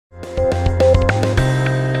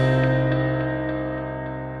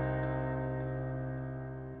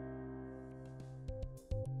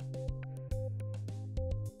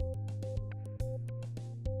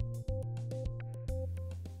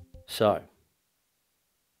So,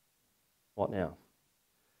 what now?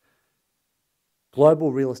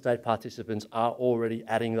 Global real estate participants are already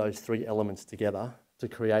adding those three elements together to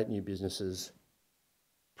create new businesses,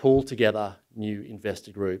 pull together new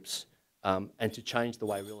investor groups, and to change the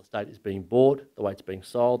way real estate is being bought, the way it's being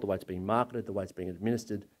sold, the way it's being marketed, the way it's being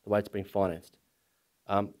administered, the way it's being financed.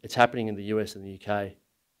 It's happening in the US and the UK.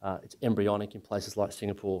 It's embryonic in places like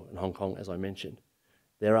Singapore and Hong Kong, as I mentioned.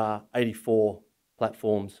 There are 85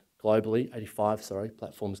 platforms globally,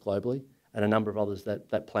 and a number of others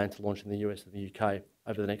that plan to launch in the US and the UK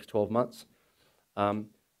over the next 12 months.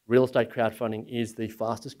 Real estate crowdfunding is the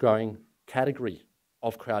fastest growing category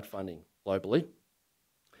of crowdfunding globally.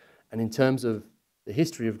 And in terms of the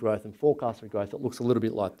history of growth and forecast of growth, it looks a little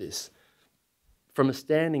bit like this. From a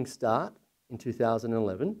standing start in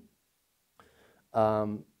 2011,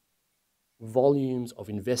 volumes of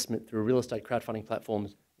investment through real estate crowdfunding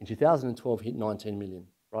platforms in 2012 hit 19 million,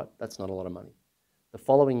 right? That's not a lot of money. The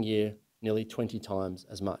following year, nearly 20 times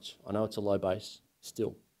as much. I know it's a low base,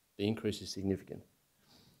 still, the increase is significant.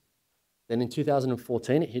 Then in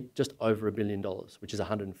 2014, it hit just over $1 billion, which is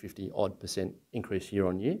 150% increase year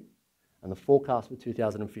on year. And the forecast for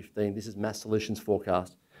 2015, this is Mass Solutions'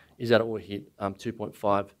 forecast, is that it will hit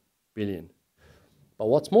 2.5 billion. But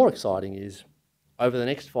what's more exciting is, over the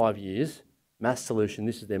next 5 years, Mass Solution,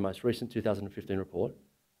 this is their most recent 2015 report,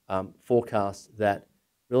 forecasts that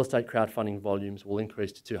real estate crowdfunding volumes will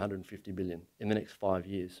increase to 250 billion in the next 5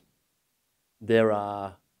 years. There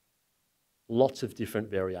are lots of different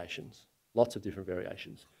variations, I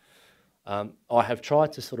have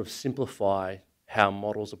tried to sort of simplify how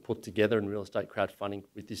models are put together in real estate crowdfunding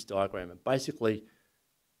with this diagram. And basically,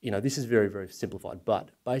 this is very, very simplified, but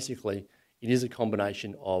basically it is a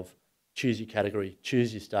combination of choose your category,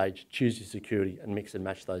 choose your stage, choose your security, and mix and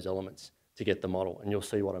match those elements to get the model. And you'll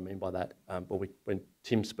see what I mean by that when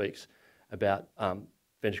Tim speaks about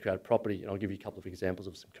venture crowd property, and I'll give you a couple of examples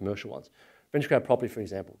of some commercial ones. Venture crowd property, for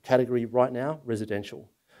example, category right now, residential.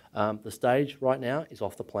 The stage right now is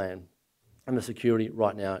off the plan, and the security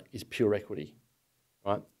right now is pure equity,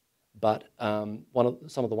 right? But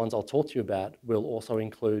some of the ones I'll talk to you about will also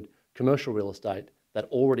include commercial real estate that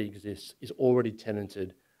already exists, is already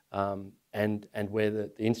tenanted, and where the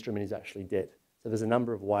instrument is actually debt. So there's a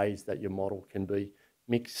number of ways that your model can be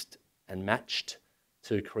mixed and matched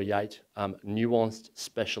to create nuanced,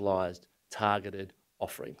 specialised, targeted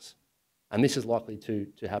offerings. And this is likely to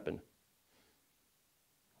happen.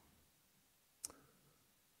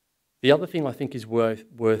 The other thing I think is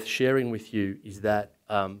worth sharing with you is that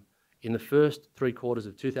in the first 3 quarters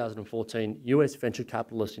of 2014, US venture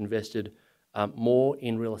capitalists invested more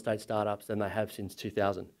in real estate startups than they have since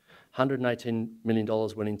 2000. $118 million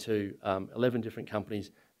went into 11 different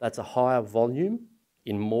companies. That's a higher volume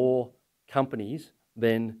in more companies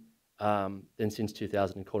than since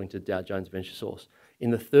 2000, according to Dow Jones Venture Source. In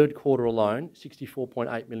the 3rd quarter alone,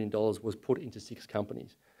 $64.8 million was put into 6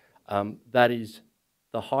 companies. That is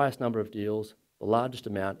the highest number of deals, the largest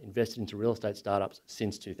amount invested into real estate startups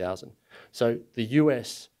since 2000. So the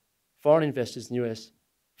US, foreign investors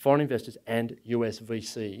and US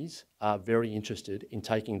VCs are very interested in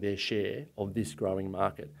taking their share of this growing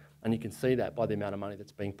market. And you can see that by the amount of money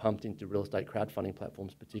that's being pumped into real estate crowdfunding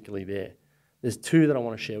platforms, particularly there. There's 2 that I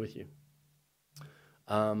want to share with you.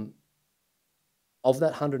 Of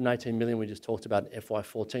that 118 million we just talked about in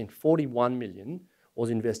FY14, 41 million was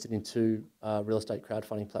invested into real estate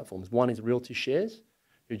crowdfunding platforms. One is Realty Shares,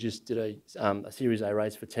 who just did a Series A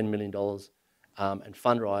raise for $10 million, and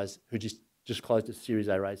Fundrise, who just closed a Series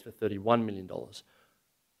A raise for $31 million.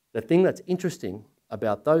 The thing that's interesting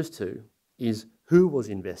about those 2 is who was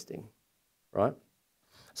investing, right?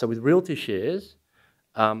 So with Realty Shares,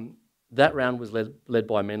 that round was led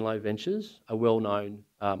by Menlo Ventures, a well-known,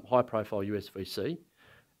 high-profile US VC.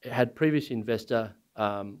 It had previous investor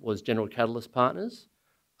was General Catalyst Partners,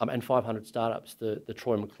 and 500 Startups, the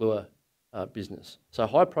Troy McClure business. So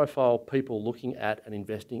high-profile people looking at and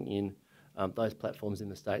investing in those platforms in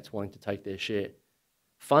the States, wanting to take their share.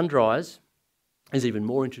 Fundrise is even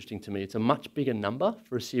more interesting to me. It's a much bigger number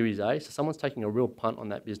for a Series A, so someone's taking a real punt on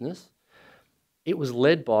that business. It was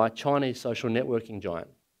led by Chinese social networking giant,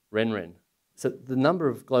 Renren. So the number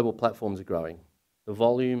of global platforms are growing. The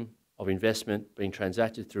volume of investment being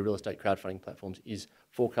transacted through real estate crowdfunding platforms is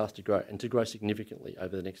forecast to grow, and to grow significantly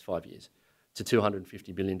over the next 5 years, to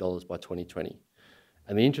 $250 billion by 2020.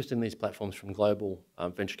 And the interest in these platforms from global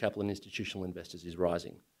venture capital and institutional investors is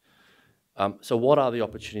rising. So what are the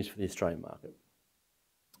opportunities for the Australian market?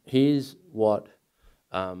 Here's what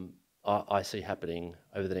I see happening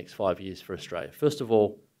over the next 5 years for Australia. First of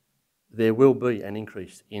all, there will be an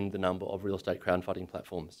increase in the number of real estate crowdfunding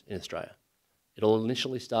platforms in Australia. It'll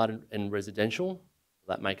initially start in residential.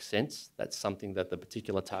 That makes sense. That's something that the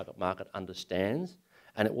particular target market understands.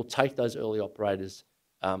 And it will take those early operators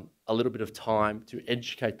a little bit of time to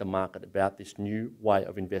educate the market about this new way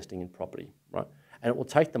of investing in property, right? And it will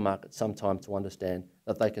take the market some time to understand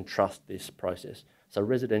that they can trust this process. So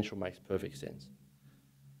residential makes perfect sense.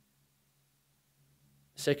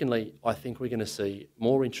 Secondly, I think we're going to see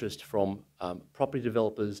more interest from property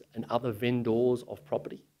developers and other vendors of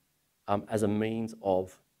property as a means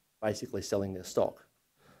of basically selling their stock.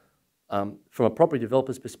 From a property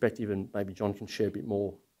developer's perspective, and maybe John can share a bit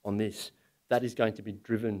more on this, that is going to be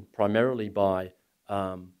driven primarily by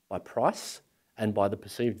price and by the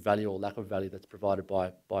perceived value or lack of value that's provided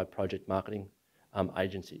by project marketing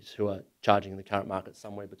agencies who are charging in the current market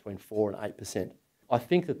somewhere between 4 and 8%. I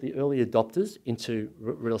think that the early adopters into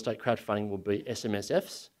real estate crowdfunding will be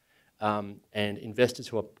SMSFs and investors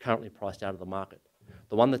who are currently priced out of the market.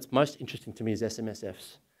 The one that's most interesting to me is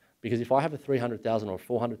SMSFs, because if I have a $300,000 or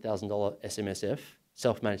 $400,000 SMSF,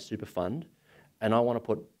 self-managed super fund, and I want to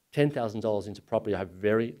put $10,000 into property, I have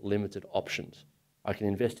very limited options. I can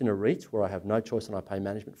invest in a REIT where I have no choice and I pay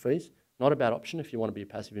management fees. Not a bad option if you want to be a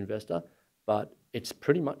passive investor, but it's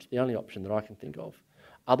pretty much the only option that I can think of.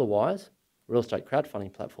 Otherwise, real estate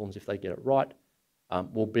crowdfunding platforms, if they get it right,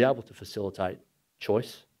 will be able to facilitate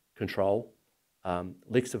choice, control,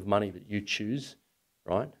 licks of money that you choose,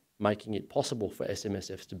 right? Making it possible for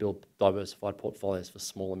SMSFs to build diversified portfolios for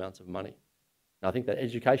small amounts of money. Now, I think that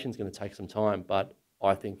education is going to take some time, but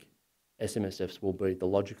I think SMSFs will be the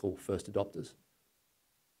logical first adopters.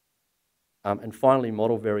 And finally,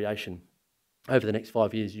 model variation. Over the next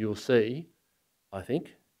 5 years, you'll see, I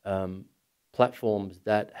think, platforms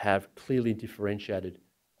that have clearly differentiated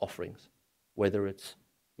offerings, whether it's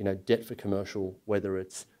debt for commercial, whether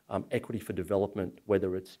it's equity for development,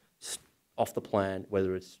 whether it's off the plan,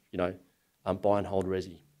 whether it's buy and hold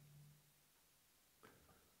resi.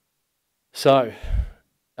 So,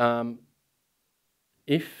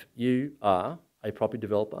 if you are a property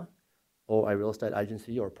developer or a real estate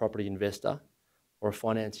agency or a property investor or a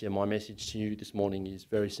financier, my message to you this morning is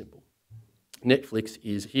very simple. Netflix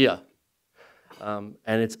is here. And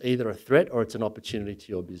it's either a threat or it's an opportunity to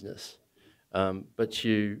your business. But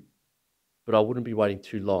I wouldn't be waiting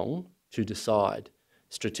too long to decide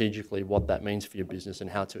strategically what that means for your business and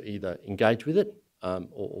how to either engage with it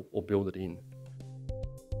or build it in.